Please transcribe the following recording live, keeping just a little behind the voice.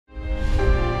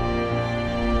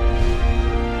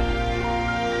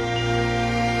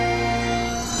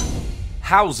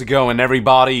How's it going,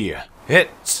 everybody?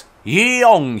 It's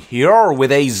Yeong here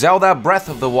with a Zelda Breath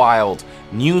of the Wild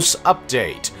news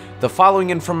update. The following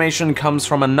information comes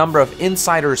from a number of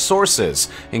insider sources,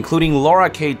 including Laura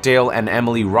Kate Dale and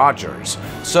Emily Rogers.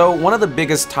 So, one of the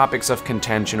biggest topics of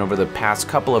contention over the past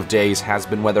couple of days has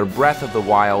been whether Breath of the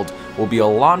Wild will be a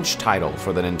launch title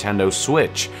for the Nintendo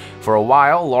Switch. For a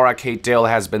while, Laura Kate Dale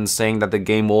has been saying that the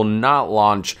game will not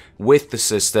launch with the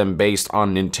system based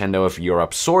on Nintendo of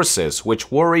Europe sources,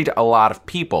 which worried a lot of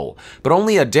people. But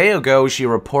only a day ago, she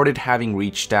reported having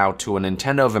reached out to a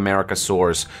Nintendo of America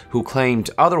source who claimed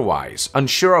otherwise,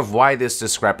 unsure of why this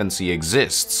discrepancy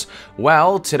exists.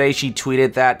 Well, today she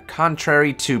tweeted that,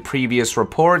 contrary to previous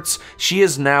reports, she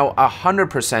is now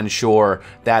 100% sure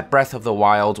that Breath of the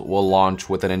Wild will launch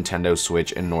with a Nintendo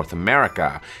Switch in North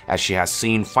America, as she has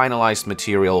seen finalized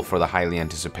material for the highly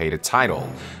anticipated title.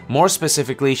 More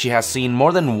specifically, she has seen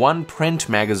more than one print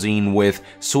magazine with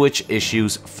Switch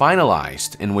issues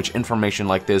finalized, in which information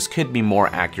like this could be more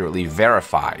accurately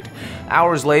verified.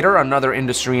 Hours later, another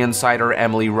industry insider,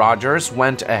 Emily Rogers,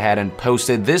 went ahead and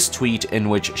posted this tweet in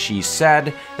which she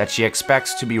said that she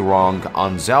expects to be wrong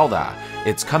on Zelda.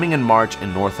 It's coming in March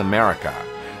in North America.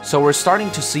 So we're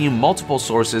starting to see multiple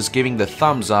sources giving the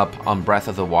thumbs up on Breath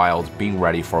of the Wild being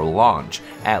ready for launch,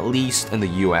 at least in the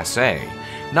USA.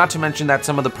 Not to mention that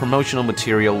some of the promotional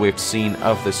material we've seen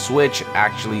of the Switch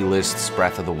actually lists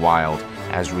Breath of the Wild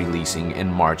as releasing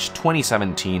in March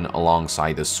 2017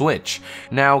 alongside the Switch.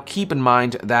 Now, keep in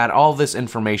mind that all this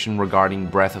information regarding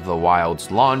Breath of the Wild's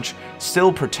launch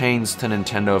still pertains to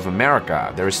Nintendo of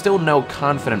America. There is still no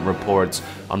confident reports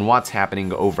on what's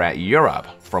happening over at Europe,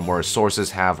 from where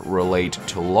sources have relayed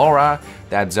to Laura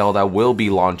that Zelda will be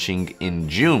launching in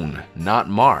June, not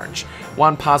March.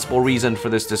 One possible reason for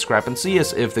this discrepancy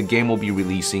is if the game will be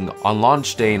releasing on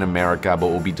launch day in America but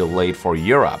will be delayed for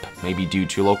Europe, maybe due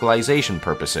to localization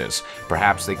purposes.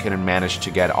 Perhaps they couldn't manage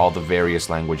to get all the various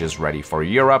languages ready for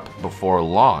Europe before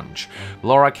launch.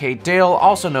 Laura Kate Dale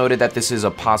also noted that this is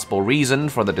a possible reason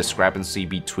for the discrepancy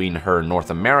between her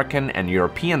North American and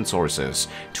European sources,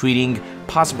 tweeting,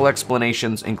 "Possible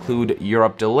explanations include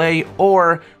Europe delay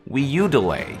or Wii U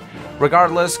delay."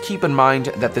 Regardless, keep in mind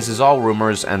that this is all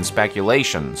rumors and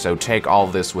speculation, so take all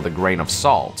of this with a grain of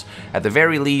salt. At the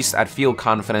very least, I'd feel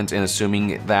confident in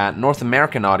assuming that North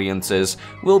American audiences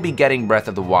will be getting Breath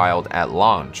of the Wild at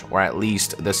launch, or at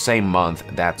least the same month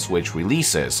that Switch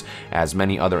releases, as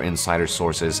many other insider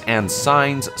sources and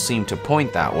signs seem to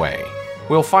point that way.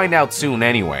 We'll find out soon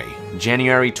anyway.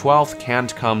 January 12th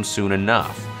can't come soon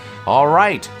enough.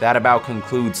 Alright, that about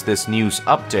concludes this news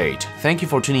update. Thank you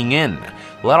for tuning in.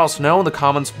 Let us know in the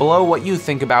comments below what you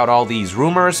think about all these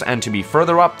rumors, and to be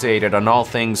further updated on all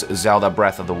things Zelda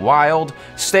Breath of the Wild,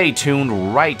 stay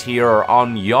tuned right here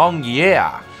on Yeong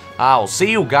Yeah. I'll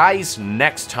see you guys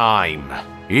next time.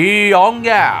 Yeong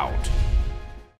out!